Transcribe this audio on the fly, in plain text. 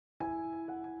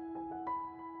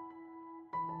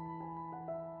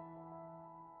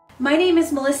My name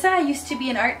is Melissa. I used to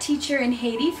be an art teacher in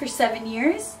Haiti for 7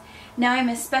 years. Now I'm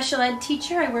a special ed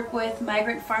teacher. I work with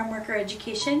migrant farm worker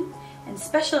education and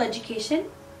special education.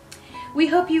 We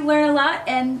hope you learn a lot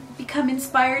and become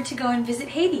inspired to go and visit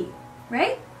Haiti,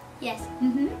 right? Yes.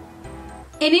 In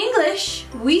English,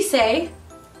 we say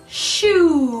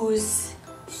shoes.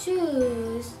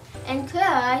 Shoes. And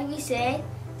Creole, we say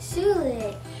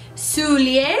souliers.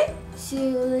 Souliers.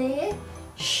 Souliers.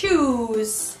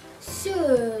 Shoes.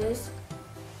 Shoes.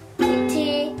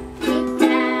 Guitar.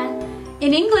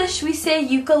 In English, we say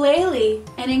ukulele,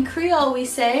 and in Creole, we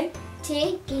say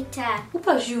Guitar. ou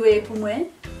pas jouer pour moi?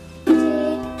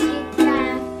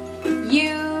 Guitar.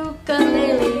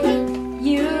 Ukulele,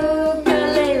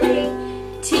 ukulele,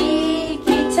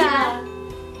 guitar,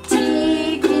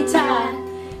 guitar,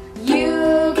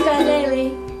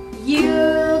 ukulele,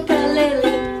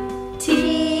 ukulele,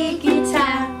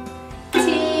 guitar,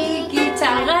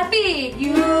 guitar, rapide,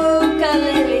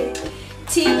 ukulele,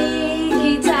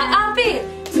 guitar, rapide,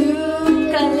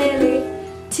 ukulele,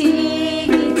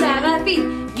 guitar, rapide,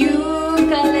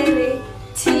 ukulele,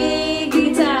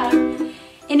 guitar.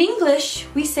 In English,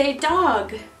 we say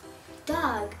dog.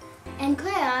 Dog. And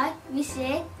Creole, we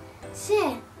say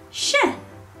chien. Chien.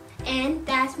 And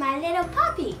that's my little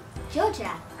puppy,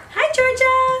 Georgia. Hi,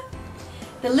 Georgia.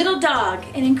 The little dog.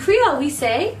 And in Creole, we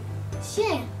say,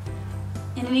 Chien.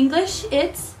 and in English,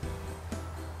 it's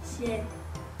Chien.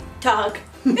 dog.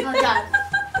 Oh, dog.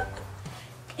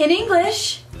 In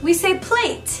English, we say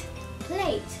plate.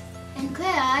 Plate. And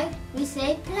Creole, we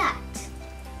say plat.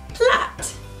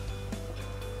 Plat.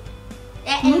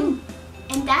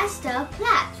 And that's the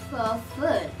plat for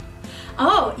food.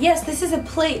 Oh, yes, this is a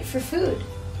plate for food.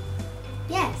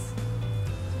 Yes.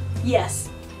 Yes.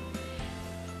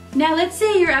 Now let's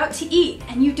say you're out to eat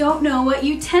and you don't know what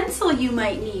utensil you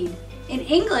might need. In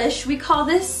English, we call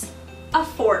this a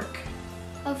fork.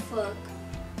 A fork.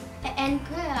 And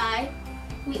Creole,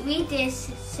 we just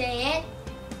say it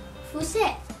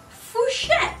fourchette.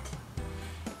 Fourchette.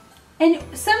 And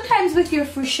sometimes with your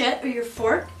fourchette or your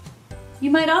fork, you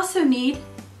might also need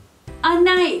a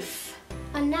knife.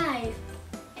 A knife.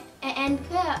 And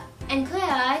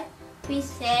Creole, we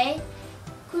say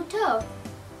couteau.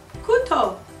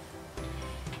 Couteau.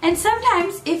 And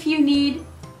sometimes if you need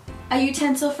a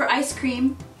utensil for ice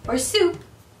cream or soup,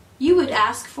 you would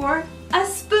ask for a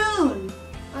spoon.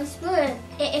 A spoon.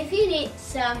 If you need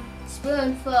some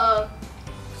spoon for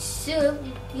soup,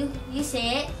 you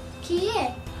say it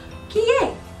cuillère.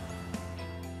 Cuillère.